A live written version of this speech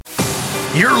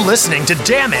You're listening to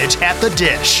Damage at the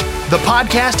Dish, the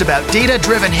podcast about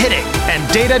data-driven hitting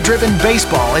and data-driven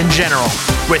baseball in general,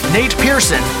 with Nate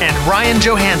Pearson and Ryan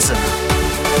Johansson.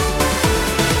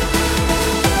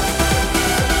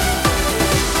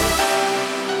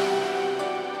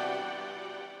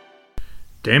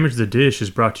 Damage the Dish is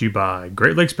brought to you by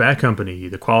Great Lakes Bat Company,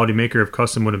 the quality maker of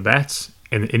custom wooden bats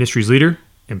and the industry's leader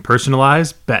in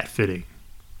personalized bat fitting.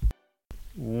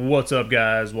 What's up,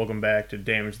 guys? Welcome back to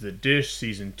Damage the Dish,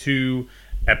 Season 2,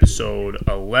 Episode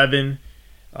 11.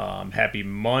 Happy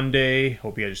Monday.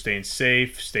 Hope you guys are staying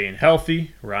safe, staying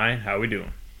healthy. Ryan, how are we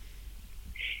doing?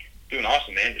 Doing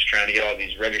awesome, man. Just trying to get all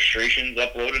these registrations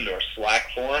uploaded into our Slack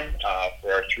forum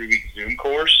for our 3-week Zoom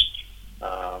course.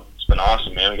 It's been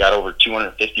awesome, man. We got over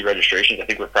 250 registrations. I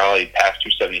think we're probably past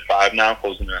 275 now,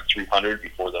 closing in on 300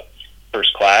 before the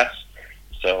first class.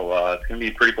 So it's going to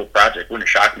be a pretty cool project. Wouldn't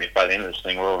shock me if by the end of this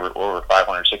thing we're over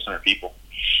 500, 600 people.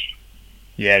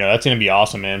 Yeah, no, that's going to be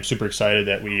awesome, man. I'm super excited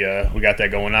that we got that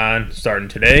going on starting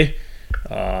today.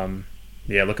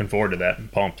 Looking forward to that. I'm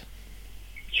pumped.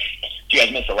 If you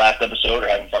guys missed the last episode or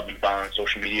haven't been following on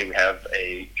social media, we have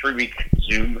a 3-week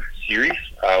Zoom series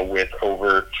with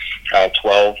over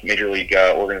 12 Major League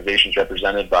organizations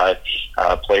represented by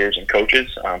players and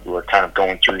coaches who are kind of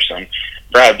going through some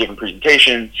variety of different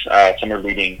presentations. Some are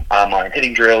leading online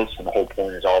hitting drills, and the whole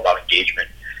point is all about engagement,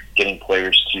 getting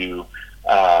players to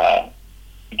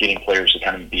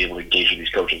kind of be able to engage with these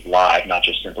coaches live, not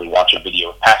just simply watch a video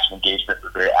of passive engagement,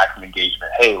 but very active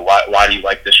engagement. Hey, why do you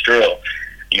like this drill?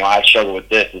 You know, I struggle with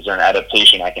this. Is there an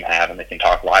adaptation I can have? And they can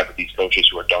talk live with these coaches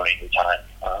who are donating their time.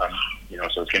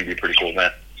 So it's going to be a pretty cool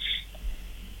event.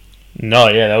 No,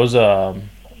 yeah, that was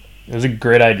a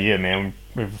great idea, man.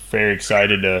 We're very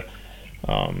excited to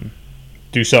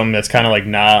do something that's kind of like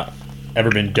not ever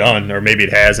been done, or maybe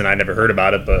it has and I never heard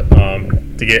about it, but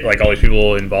to get like all these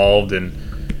people involved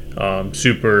and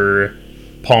super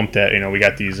pumped that, we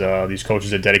got these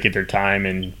coaches that dedicate their time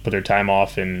and put their time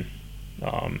off and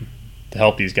to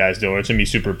help these guys do it. It's going to be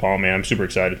super pumped, man. I'm super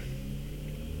excited.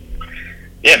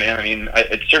 Yeah, man. I mean,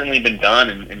 it's certainly been done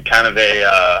in kind of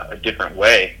a different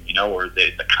way, where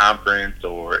it's a conference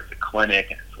or it's a clinic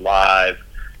and it's live.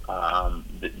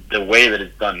 The way that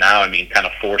it's done now, I mean, kind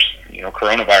of forced,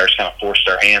 coronavirus kind of forced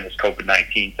our hand, this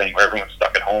COVID-19 thing where everyone's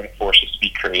stuck at home, forced us to be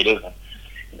creative.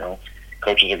 And,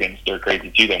 coaches are getting stir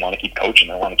crazy too. They want to keep coaching.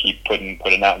 They want to keep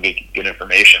putting out good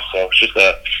information. So it's just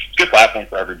a good platform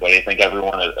for everybody. I think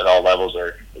everyone at all levels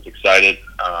is excited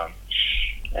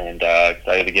and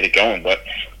excited to get it going. But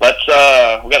we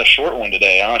got a short one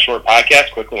today, a short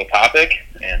podcast, quick little topic,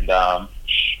 and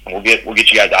we'll get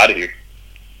you guys out of here.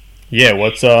 Yeah,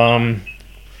 what's in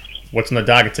the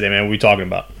docket today, man? What are we talking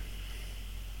about?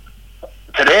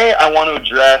 Today I want to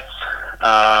address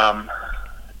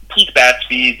peak bat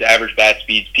speeds, average bat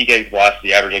speeds, peak exit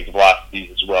velocity, average exit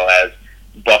velocities, as well as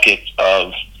buckets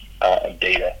of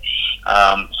data.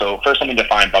 So first let me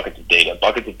define buckets of data.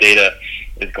 Buckets of data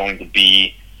is going to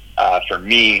be, for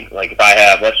me, like if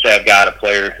let's say I've got a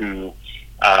player who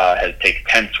takes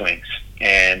 10 swings,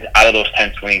 and out of those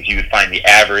 10 swings, you would find the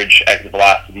average exit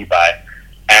velocity by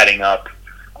adding up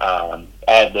all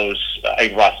of those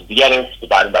exit velocities together,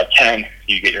 divided by 10,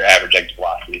 you get your average exit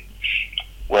velocity.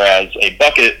 Whereas a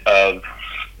bucket of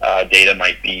data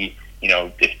might be,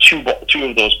 if two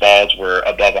of those balls were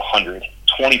above 100,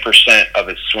 20% of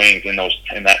his swings in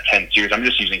that 10 series, I'm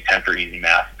just using 10 for easy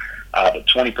math, but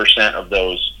 20% of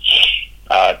those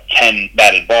 10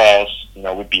 batted balls,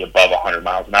 would be above 100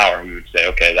 miles an hour. And we would say,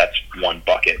 okay, that's one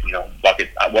bucket.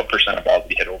 What percent of balls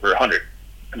did he hit over 100?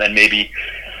 And then maybe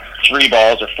 3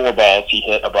 balls or 4 balls he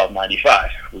hit above 95.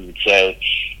 We would say,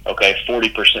 okay,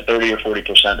 40%, 30 or 40%,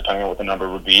 depending on what the number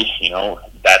would be,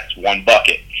 that's one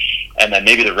bucket. And then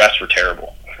maybe the rest were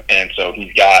terrible. And so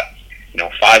he's got,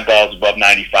 5 balls above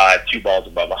 95, 2 balls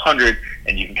above 100,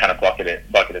 and you can kind of bucket it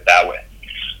that way.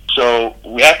 So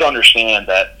we have to understand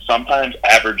that sometimes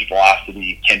average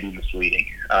velocity can be misleading.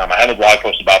 I have a blog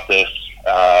post about this,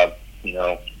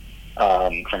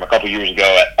 from a couple years ago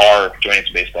at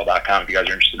rjohanssonbaseball.com if you guys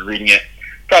are interested in reading it.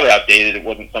 Probably outdated. It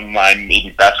wasn't some of my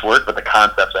maybe best work, but the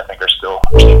concepts I think are still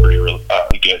pretty really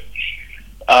good.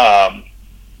 And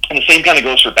the same kind of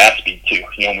goes for bat speed too.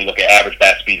 When we look at average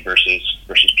bat speed versus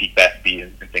peak bat speed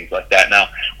and things like that. Now,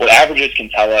 what averages can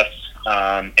tell us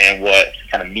and what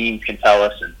kind of means can tell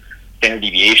us, and standard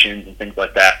deviations and things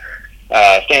like that.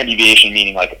 Standard deviation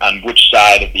meaning like on which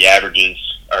side of the averages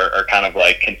are kind of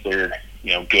like considered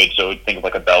good. So think of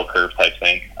like a bell curve type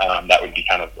thing. That would be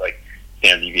kind of like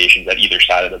standard deviations at either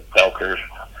side of the bell curve.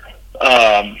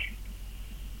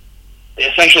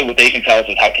 Essentially what they can tell us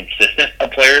is how consistent a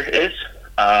player is.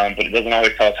 but it doesn't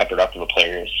always tell us how productive a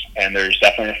player is. And there's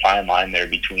definitely a fine line there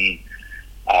between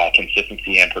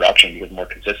consistency and production, because the more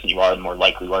consistent you are, the more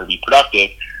likely you are to be productive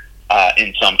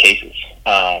in some cases.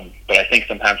 But I think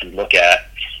sometimes we look at,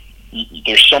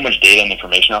 there's so much data and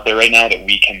information out there right now that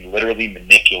we can literally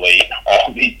manipulate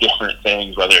all these different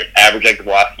things, whether it's average exit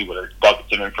velocity, whether it's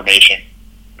buckets of information,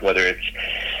 whether it's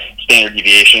standard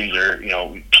deviations or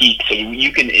peaks. So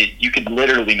you could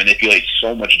literally manipulate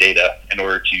so much data in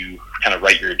order to kind of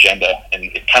write your agenda. And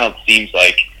it kind of seems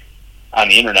like on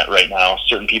the internet right now,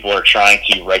 certain people are trying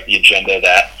to write the agenda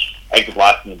that exit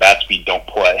velocity and bat speed don't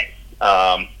play,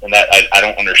 and that I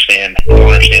don't understand. I don't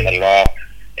understand that at all.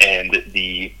 And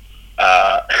the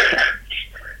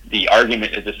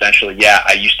argument is essentially, yeah,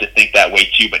 I used to think that way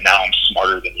too, but now I'm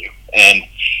smarter than you. And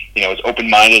as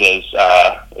open-minded as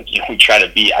we try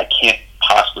to be, I can't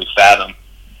possibly fathom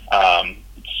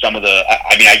some of the.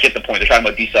 I mean, I get the point. They're talking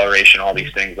about deceleration, all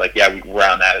these things. Like, yeah, we're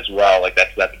on that as well. Like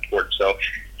that's important. So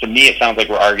to me, it sounds like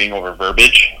we're arguing over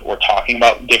verbiage or talking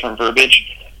about different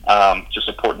verbiage to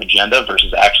support an agenda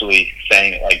versus actually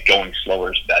saying like going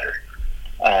slower is better.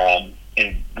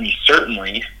 And we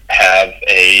certainly have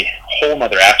a whole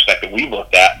other aspect that we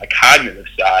looked at, the cognitive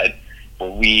side, where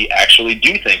we actually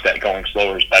do think that going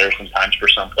slower is better sometimes for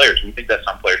some players. We think that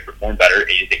some players perform better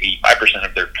 80 to 85%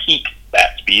 of their peak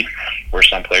bat speed, where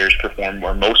some players perform,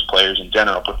 or most players in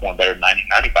general perform better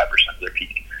 90-95% of their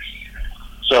peak.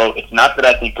 So it's not that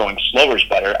I think going slower is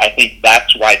better. I think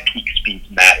that's why peak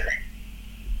speeds matter.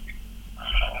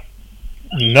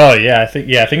 No, yeah, I think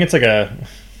it's like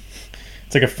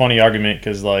a funny argument,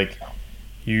 because like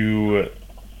if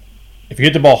you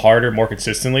hit the ball harder, more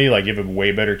consistently, like you have a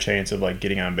way better chance of like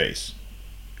getting on base.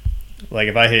 Like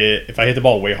if I hit the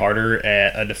ball way harder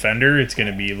at a defender, it's going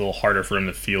to be a little harder for him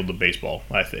to field the baseball.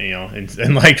 I think,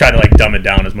 and like try to like dumb it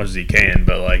down as much as he can.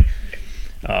 But like,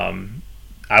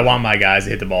 I want my guys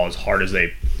to hit the ball as hard as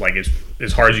they like,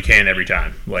 as hard as you can every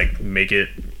time. Like make it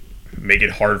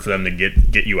hard for them to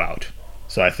get you out.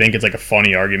 So I think it's like a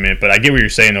funny argument, but I get what you're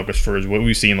saying though, because for what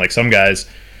we've seen, like some guys,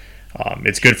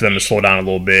 it's good for them to slow down a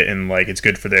little bit, and like it's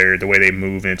good for the way they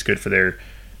move, and it's good for their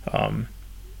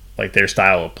like their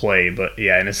style of play. But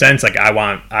yeah, in a sense, like I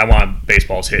want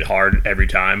baseballs hit hard every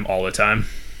time, all the time.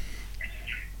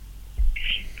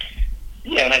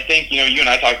 Yeah, and I think you and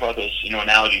I talked about this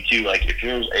analogy too. Like if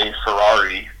there's a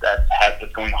Ferrari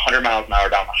that's going 100 miles an hour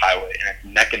down the highway, and it's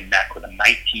neck and neck with a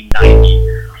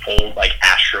 1990 old like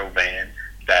Astro van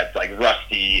that's like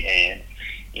rusty, and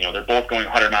they're both going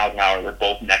 100 miles an hour, they're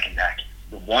both neck and neck.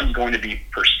 The one's going to be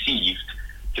perceived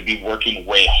to be working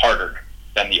way harder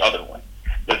than the other one.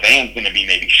 The van's going to be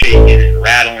maybe shaking and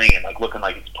rattling and like looking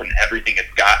like it's putting everything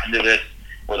it's got into this,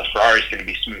 where the Ferrari's going to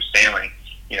be smooth sailing,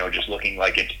 just looking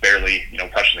like it's barely,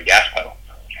 touching the gas pedal.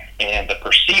 And the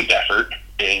perceived effort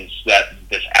is that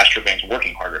this Astro van's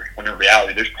working harder, when in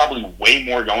reality there's probably way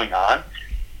more going on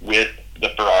with the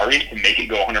Ferrari to make it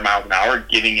go 100 miles an hour,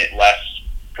 giving it less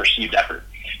perceived effort.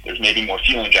 There's maybe more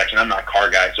fuel injection. I'm not a car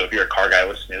guy, so if you're a car guy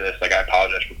listening to this, like I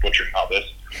apologize for butchering all this.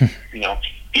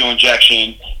 Fuel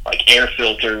injection, like air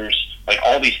filters, like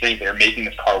all these things that are making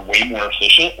this car way more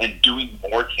efficient and doing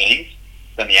more things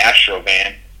than the Astro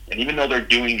van. And even though they're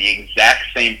doing the exact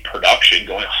same production,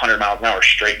 going 100 miles an hour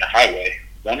straight in the highway,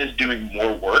 one is doing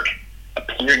more work,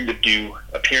 appearing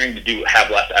to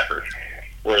have less effort,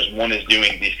 whereas one is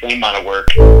doing the same amount of work,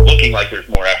 looking like there's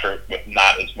more effort with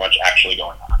not as much actually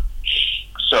going on.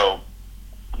 So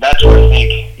that's where I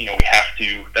think we have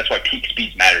to. That's why peak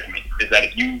speeds matter to me. Is that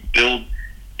if you build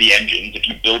the engines, if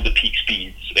you build the peak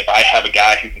speeds, if I have a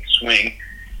guy who can swing,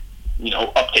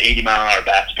 up to 80 mile an hour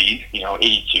bat speed,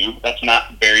 82, that's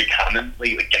not very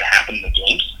commonly going to happen in the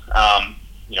games.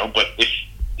 But if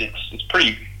it's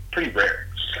pretty rare.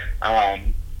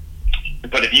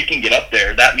 But if you can get up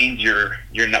there, that means you're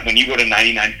not, when you go to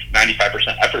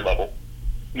 95% effort level,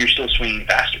 you're still swinging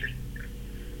faster.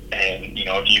 And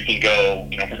if you can go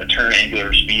from a turn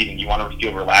angular speed, and you want to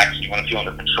feel relaxed, you want to feel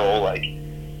under control, like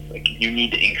you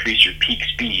need to increase your peak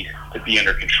speed to be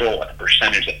under control at the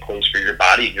percentage that plays for your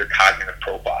body and your cognitive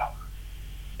profile.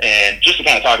 And just to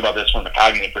kind of talk about this from a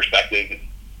cognitive perspective,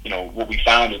 what we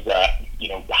found is that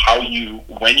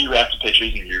when you react to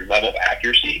pitches and your level of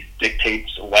accuracy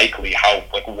dictates likely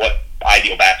what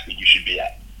ideal bat speed you should be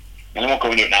at. And I won't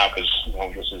go into it now because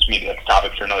this is maybe a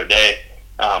topic for another day.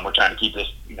 We're trying to keep this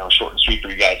short and sweet for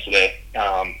you guys today.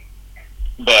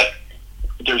 But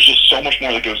there's just so much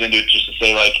more that goes into it, just to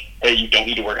say like, hey, you don't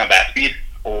need to work on bat speed,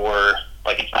 or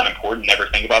like it's not important, never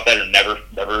think about that, or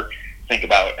never think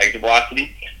about exit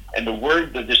velocity. And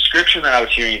the description that I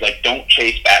was hearing is like, don't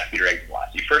chase bat speed or exit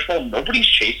velocity. First of all, nobody's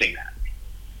chasing that.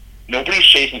 Nobody's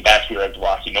chasing bat speed or exit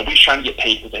velocity. Nobody's trying to get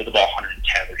paid because they hit the ball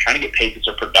 110. They're trying to get paid because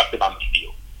they're productive on the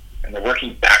field. And they're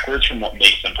working backwards from what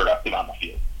makes them productive on the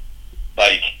field.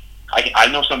 Like, I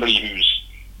know somebody who's,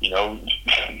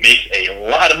 makes a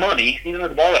lot of money. He doesn't hit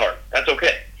the ball that hard. That's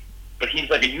okay. But he's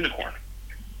like a unicorn.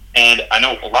 And I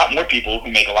know a lot more people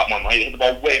who make a lot more money. They hit the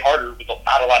ball way harder with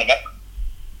not a lot of effort.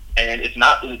 And it's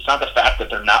not the fact that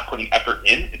they're not putting effort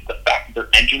in. It's the fact that their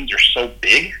engines are so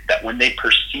big that when they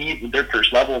perceive, their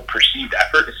level of perceived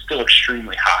effort is still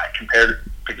extremely high compared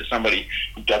to somebody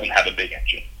who doesn't have a big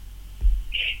engine.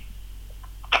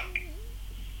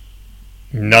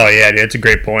 No, yeah, that's a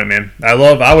great point, man. I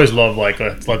always love like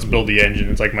let's build the engine.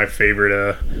 It's like my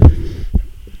favorite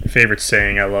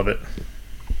saying. I love it.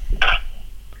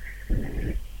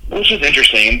 Which is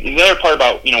interesting. And the other part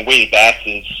about, weighted bats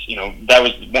is, that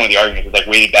was one of the arguments is like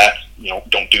weighted bats,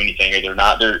 don't do anything, or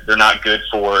they're not good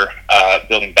for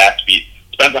building bat speed.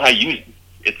 Depends on how you use them.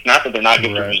 It's not that they're not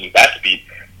good for using bat speed.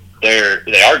 They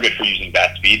are good for using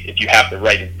bat speed if you have the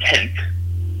right intent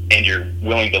and you're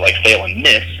willing to like fail and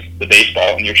miss the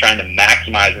baseball and you're trying to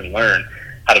maximize and learn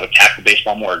how to attack the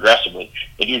baseball more aggressively.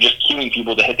 If you're just cueing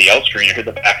people to hit the L screen or hit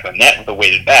the back of the net with a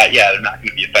weighted bat, yeah, they're not going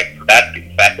to be effective for bat speed.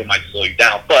 In fact, they might slow you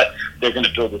down, but they're going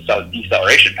to build a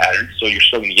deceleration pattern, so you're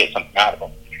still going to get something out of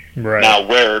them. Right. Now,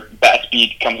 where bat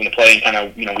speed comes into play and kind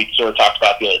of, we sort of talked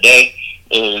about the other day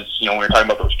is, when we're talking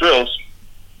about those drills,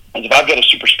 is if I've got a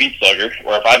super speed slugger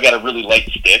or if I've got a really light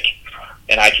stick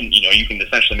and I can, you can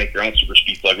essentially make your own super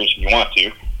speed sluggers if you want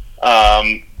to,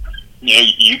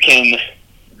 you can,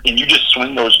 and you just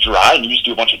swing those dry and you just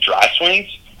do a bunch of dry swings,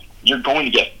 you're going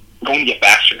to get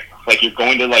faster. Like, you're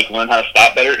going to learn how to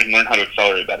stop better and learn how to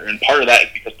accelerate better. And part of that is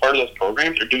because part of those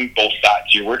programs are doing both sides.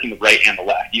 So you're working the right and the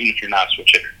left, even if you're not a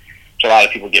switch hitter. So a lot of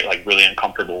people get really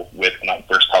uncomfortable with when I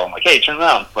first tell them hey, turn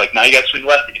around. Now you got to swing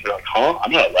lefty. And they're like, huh?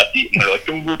 I'm not a lefty. And they're like,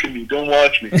 don't look at me, don't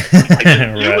watch me. Just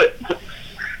do it.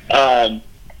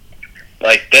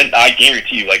 Then I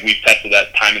guarantee you, we've tested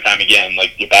that time and time again,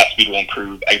 your bat speed will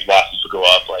improve, exit velocities will go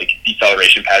up,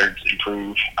 deceleration patterns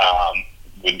improve.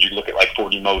 When you look at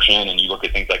 40 motion and you look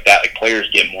at things like that, players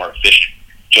get more efficient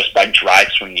just by dry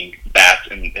swinging bats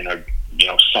in a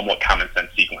somewhat common sense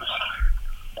sequence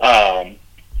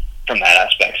from that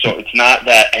aspect. So it's not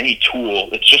that any tool,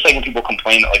 it's just when people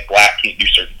complain that black can't do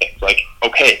certain things.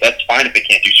 Okay, that's fine if it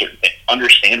can't do certain things.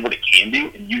 Understand what it can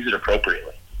do and use it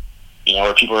appropriately.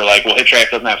 Or people are like, well, HitTrack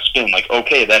doesn't have spin.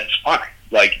 Okay, that's fine.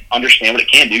 Understand what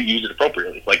it can do, use it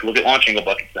appropriately. Look at launch angle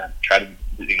buckets then. Try to,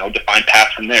 define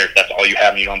paths from there if that's all you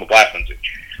have and you don't have a blast sensor.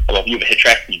 Although if you have a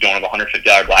HitTrack and you don't have a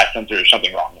 $150 blast sensor, there's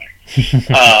something wrong there.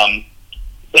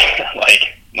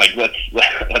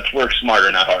 Let's work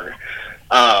smarter, not harder.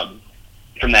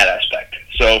 From that aspect.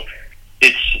 So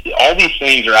it's all these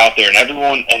things are out there, and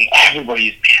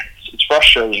everybody's, man, it's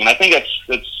frustrating. And I think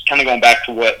that's kind of going back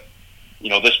to what,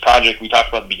 this project we talked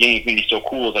about at the beginning is going to be so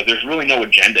cool. Is there's really no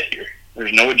agenda here.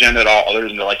 There's no agenda at all other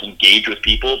than to engage with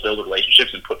people, build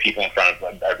relationships, and put people in front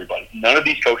of everybody. None of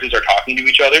these coaches are talking to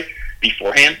each other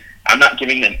beforehand. I'm not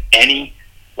giving them any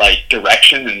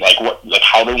direction and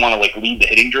how they want to lead the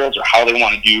hitting drills or how they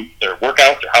want to do their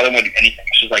workouts or how they want to do anything.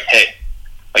 It's just hey,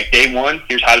 day one,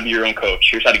 here's how to be your own coach.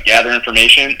 Here's how to gather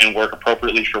information and work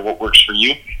appropriately for what works for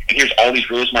you. And here's all these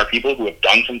really smart people who have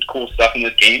done some cool stuff in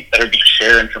this game that are going to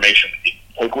share information with you.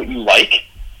 Take what you like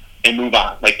and move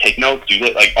on. Take notes, do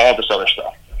that, all this other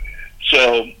stuff.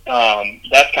 So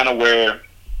that's kind of where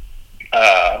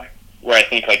I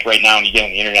think right now when you get on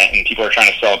the internet and people are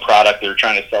trying to sell a product, they're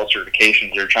trying to sell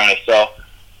certifications, they're trying to sell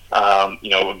a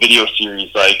video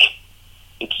series,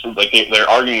 it's they're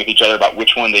arguing with each other about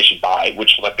which one they should buy,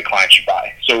 which the client should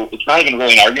buy. So it's not even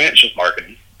really an argument, it's just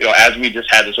marketing. As we just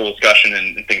had this whole discussion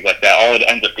and things like that, all it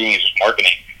ends up being is just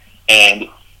marketing. And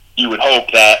you would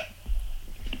hope that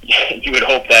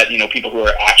people who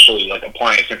are actually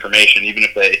applying this information, even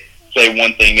if they say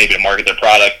one thing maybe to market their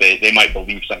product, they might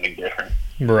believe something different.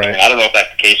 Right. I don't know if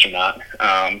that's the case or not.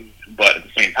 But at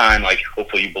the same time,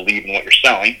 hopefully you believe in what you're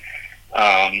selling.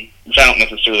 Which I don't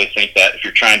necessarily think that if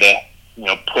you're trying to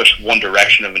push one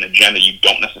direction of an agenda, you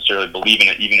don't necessarily believe in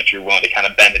it, even if you're willing to kind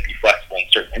of bend and be flexible in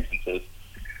certain instances.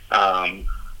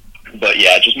 But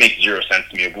yeah, it just makes zero sense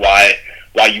to me of why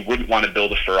you wouldn't want to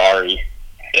build a Ferrari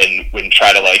and wouldn't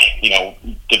try to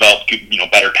develop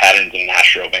better patterns in an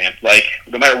Astro van.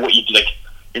 No matter what you do,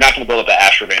 you're not going to build up that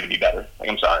Astro van to be better.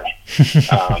 I'm sorry,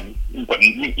 but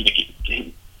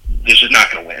it's just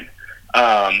not going to win.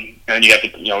 And you have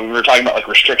to, we were talking about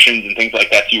restrictions and things like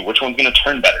that too. Which one's going to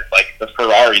turn better? The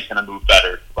Ferrari's going to move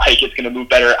better. It's going to move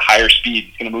better at higher speeds.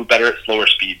 It's going to move better at slower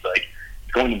speeds.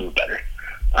 It's going to move better.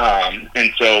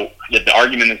 And so the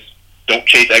argument is don't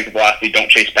chase exit velocity, don't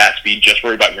chase bat speed, just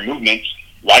worry about your movements.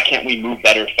 Why can't we move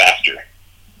better faster?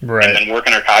 Right. And then work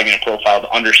on our cognitive profile to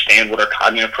understand what our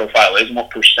cognitive profile is and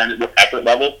what effort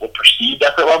level, what perceived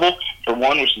effort level, for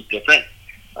one, which is different.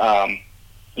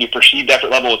 Your perceived effort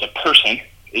level as a person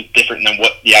is different than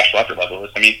what the actual effort level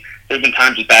is. I mean, there's been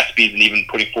times with bat speeds and even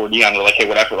putting 4D on, they're like, hey,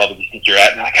 what effort level do you think you're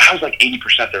at? And I was like 80%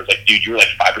 there. I was like, dude, you were like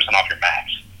 5% off your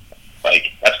max.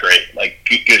 Like, that's great. Like,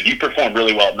 good. You perform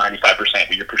really well at 95%,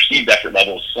 but your perceived effort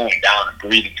level is slowing down and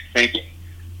breathing and thinking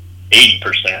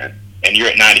 80%, and you're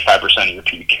at 95% of your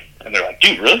peak. And they're like,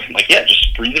 dude, really? I'm like, yeah,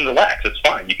 just breathe and relax. It's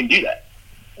fine. You can do that.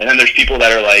 And then there's people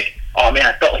that are like, oh, man,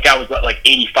 I felt like I was at like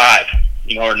 85,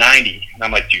 or 90. And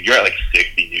I'm like, dude, you're at like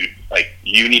 60, dude. Like,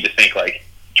 you need to think, like,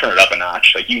 turn it up a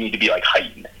notch. Like, you need to be, like,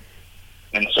 heightened.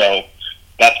 And so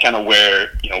that's kind of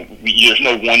where, there's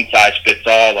no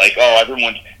one-size-fits-all. Like, oh,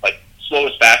 everyone, like, slow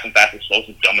is fast and fast is slow is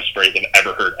the dumbest phrase I've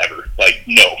ever heard ever. Like,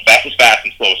 no, fast is fast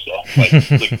and slow is slow. Like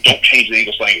don't change the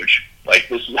English language. Like,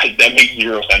 this is like, that makes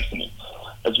zero sense to me.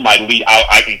 That's my lead.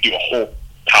 I can do a whole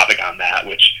topic on that,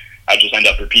 which I just end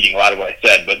up repeating a lot of what I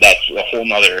said, but that's a whole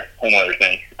nother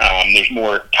thing. There's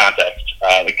more context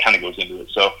that kind of goes into it.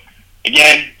 So,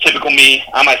 again, typical me.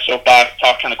 I'm my soapbox,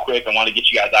 talk kind of quick. I want to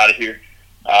get you guys out of here.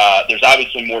 There's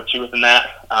obviously more to it than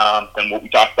that, than what we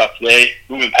talked about today.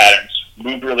 Movement patterns.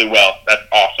 Moved really well. That's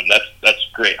awesome. That's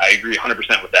great. I agree 100%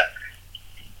 with that.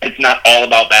 It's not all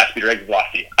about bat speed or exit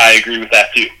velocity. I agree with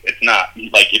that too. It's not.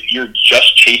 Like, if you're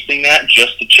just chasing that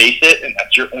just to chase it and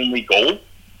that's your only goal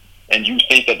and you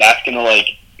think that that's going to, like,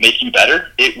 make you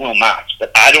better, it will not. But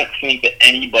I don't think that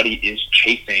anybody is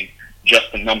chasing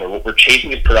just a number. What we're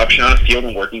chasing is production on a field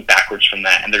and working backwards from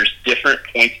that. And there's different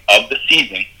points of the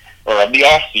season or of the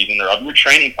off season or of your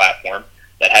training platform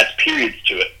that has periods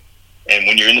to it. And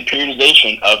when you're in the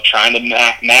periodization of trying to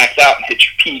max out and hit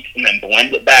your peaks and then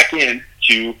blend it back in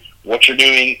to what you're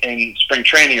doing in spring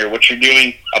training or what you're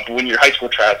doing up when your high school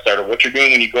tryouts start or what you're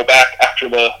doing when you go back after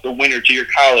the winter to your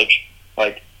college,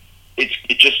 like,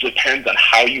 it just depends on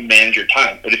how you manage your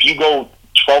time. But if you go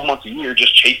 12 months a year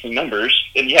just chasing numbers,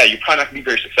 then yeah, you're probably not going to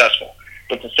be very successful.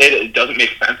 But to say that it doesn't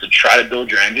make sense to try to build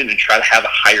your engine and try to have a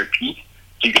higher peak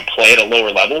so you can play at a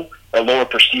lower level or a lower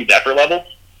perceived effort level,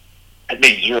 it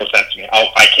makes zero sense to me.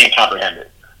 I can't comprehend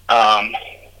it.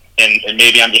 And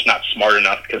maybe I'm just not smart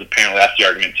enough, because apparently that's the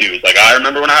argument too. It's like, I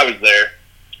remember when I was there,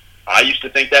 I used to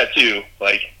think that too.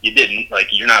 Like, you didn't. Like,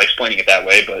 you're not explaining it that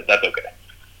way, but that's okay.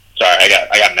 Sorry, I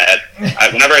got mad.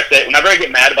 Whenever I get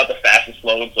mad about the fast and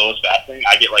slow and slow is fast thing,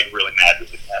 I get, like, really mad with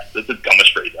success. That's the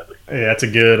dumbest phrase ever. Yeah, that's a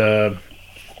good.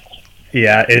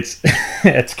 Yeah,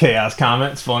 it's chaos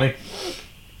comment. It's funny.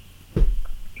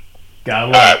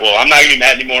 All right, well, I'm not going to be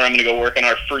mad anymore. I'm going to go work on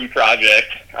our free project.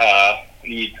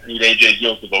 Need AJ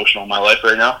Gill's devotional in my life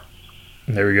right now.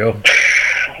 There we go.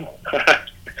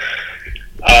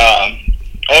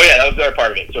 Oh, yeah, that was the other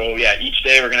part of it. So, yeah, each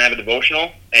day we're going to have a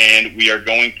devotional, and we are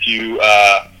going to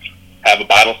have a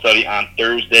Bible study on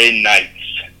Thursday nights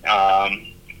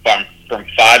from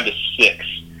 5 to 6.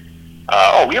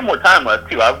 We have more time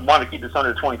left, too. I wanted to keep this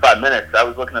under 25 minutes. I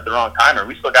was looking at the wrong timer.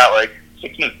 We still got, like,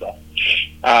 6 minutes left.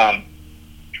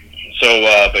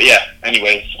 But yeah,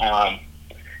 anyways, we're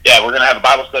going to have a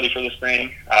Bible study for this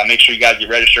thing. Make sure you guys get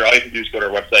registered. All you have to do is go to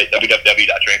our website,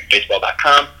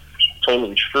 www.transbaseball.com.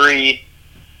 Totally free.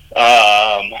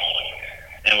 And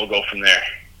we'll go from there.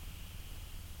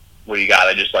 What do you got?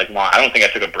 I don't think I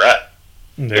took a breath.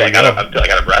 There you go. I feel like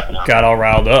I got a breath now. Got all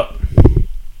riled up.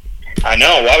 I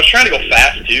know. Well, I was trying to go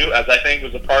fast, too, as I think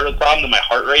was a part of the problem, that my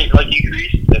heart rate, like,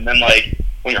 increased. And then, like,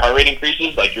 when your heart rate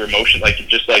increases, like, your emotion, like,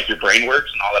 just like your brain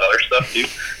works and all that other stuff too.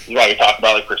 This is why we talk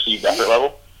about, like, perceived effort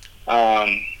level,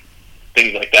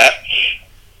 things like that.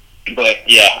 But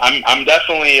yeah, I'm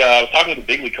definitely. I was talking with the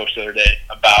big league coach the other day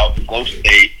about flow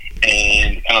state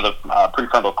and kind of the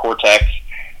prefrontal cortex,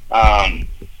 and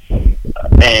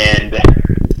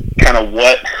kind of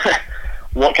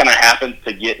what kind of happens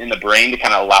to get in the brain to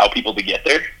kind of allow people to get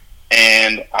there.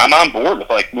 And I'm on board with,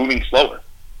 like, moving slower.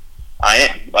 I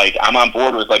am. Like, I'm on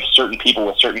board with, like, certain people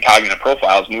with certain cognitive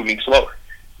profiles moving slower.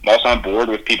 I'm also on board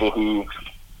with people who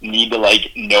need to,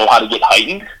 like, know how to get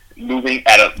heightened, moving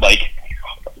at a, like,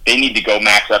 they need to go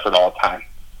max effort all the time.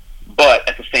 But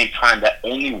at the same time, that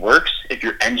only works if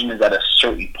your engine is at a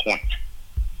certain point.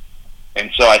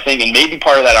 And so I think, and maybe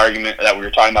part of that argument that we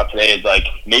were talking about today is, like,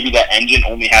 maybe that engine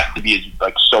only has to be,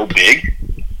 like, so big.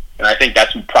 And I think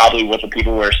that's probably what the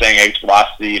people who are saying exit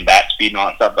velocity and bat speed and all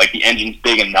that stuff, like, the engine's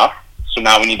big enough. So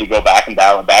now we need to go back and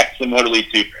dial it back. Similarly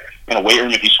to, in a weight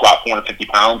room, if you squat 450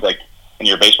 pounds, like, and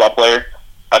you're a baseball player,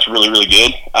 that's really, really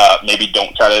good. Maybe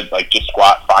don't try to, like, just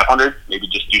squat 500. Maybe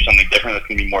just do something different that's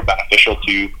going to be more beneficial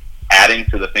to adding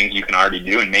to the things you can already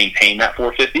do and maintain that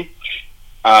 450.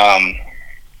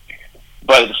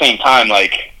 But at the same time,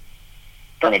 like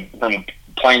from a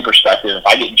playing perspective, if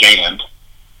I get jammed,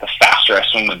 the faster I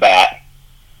swing the bat,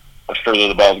 the further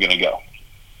the ball is going to go.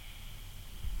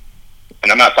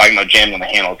 And I'm not talking about jamming on the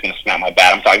handle, it's going to snap my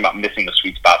bat. I'm talking about missing the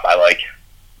sweet spot by like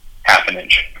half an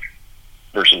inch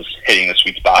versus hitting the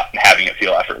sweet spot and having it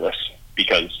feel effortless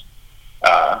because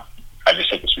I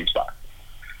just hit the sweet spot.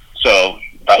 So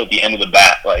if I hit the end of the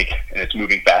bat, like, and it's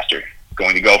moving faster, it's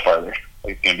going to go farther.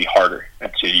 Like, it's going to be harder.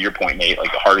 And to your point, Nate,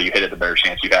 like the harder you hit it, the better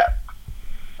chance you have.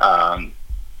 Kind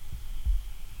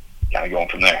of going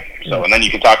from there. So, and then you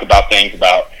can talk about things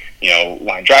about,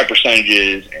 line drive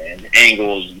percentages and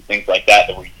angles and things like that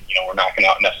we're not going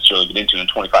to necessarily get into in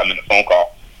a 25-minute phone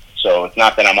call. So it's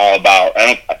not that I'm all about,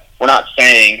 we're not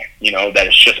saying, that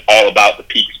it's just all about the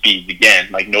peak speeds again.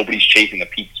 Like, nobody's chasing the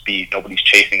peak speed. Nobody's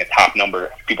chasing a top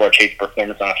number. People are chasing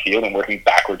performance on a field and working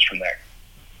backwards from there.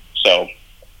 So,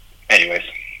 anyways,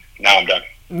 now I'm done.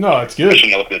 No, it's good. I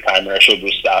shouldn't have looked at the timer. I should have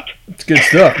just stopped. It's good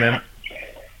stuff, man.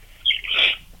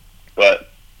 But,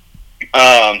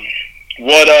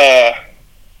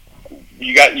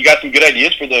 you got some good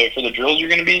ideas for the drills you're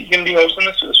gonna be hosting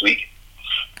this week?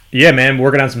 Yeah, man,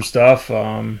 working on some stuff.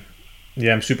 I'm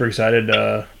super excited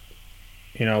to,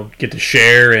 get to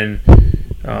share and,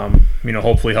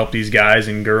 hopefully help these guys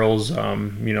and girls,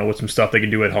 with some stuff they can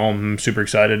do at home. I'm super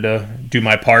excited to do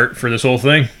my part for this whole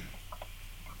thing.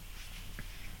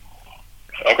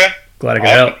 Okay. Glad I could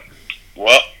help.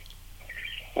 Well,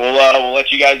 we'll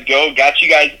let you guys go. Got you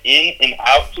guys in and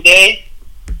out today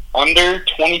under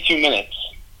 22 minutes.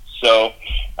 So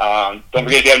don't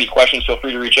forget, if you have any questions, feel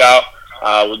free to reach out.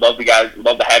 We'd love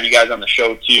to have you guys on the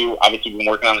show too. Obviously, we've been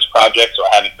working on this project, so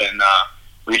I haven't been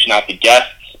reaching out to guests.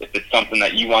 If it's something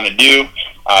that you want to do,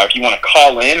 if you want to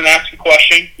call in and ask a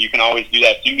question, you can always do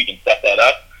that too. We can set that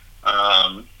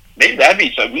up. Maybe that'd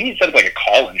be so. We need to set up like a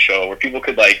call-in show where people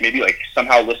could maybe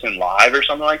somehow listen live or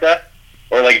something like that,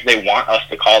 or if they want us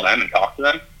to call them and talk to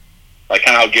them, like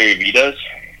kind of how Gary Vee does.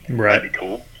 Right. That'd be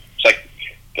cool. It's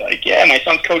like, yeah, my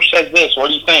son's coach says this. What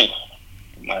do you think?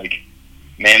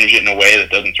 Manage it in a way that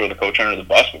doesn't throw the coach under the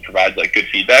bus, but provides good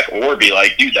feedback, or be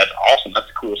like, dude, that's awesome. That's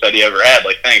the coolest idea I ever had.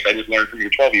 Thanks. I just learned from your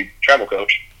 12U travel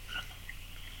coach.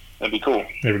 That'd be cool.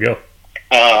 There we go.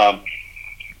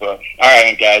 But all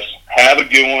right, guys, have a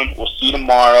good one. We'll see you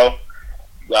tomorrow.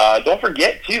 Don't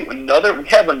forget too, we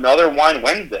have another Wine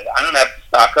Wednesday. I'm gonna have to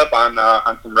stock up on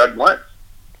some red blends.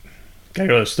 Gotta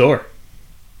go to the store.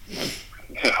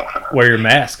 Wear your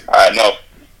mask. All right,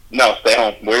 no, stay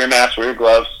home. Wear your mask, wear your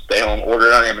gloves, stay home, order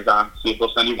it on Amazon, see if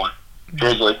they'll send you one.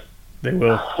 Seriously. They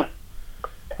will. All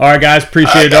right, guys,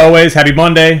 appreciate it always. Happy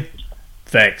Monday.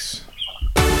 Thanks.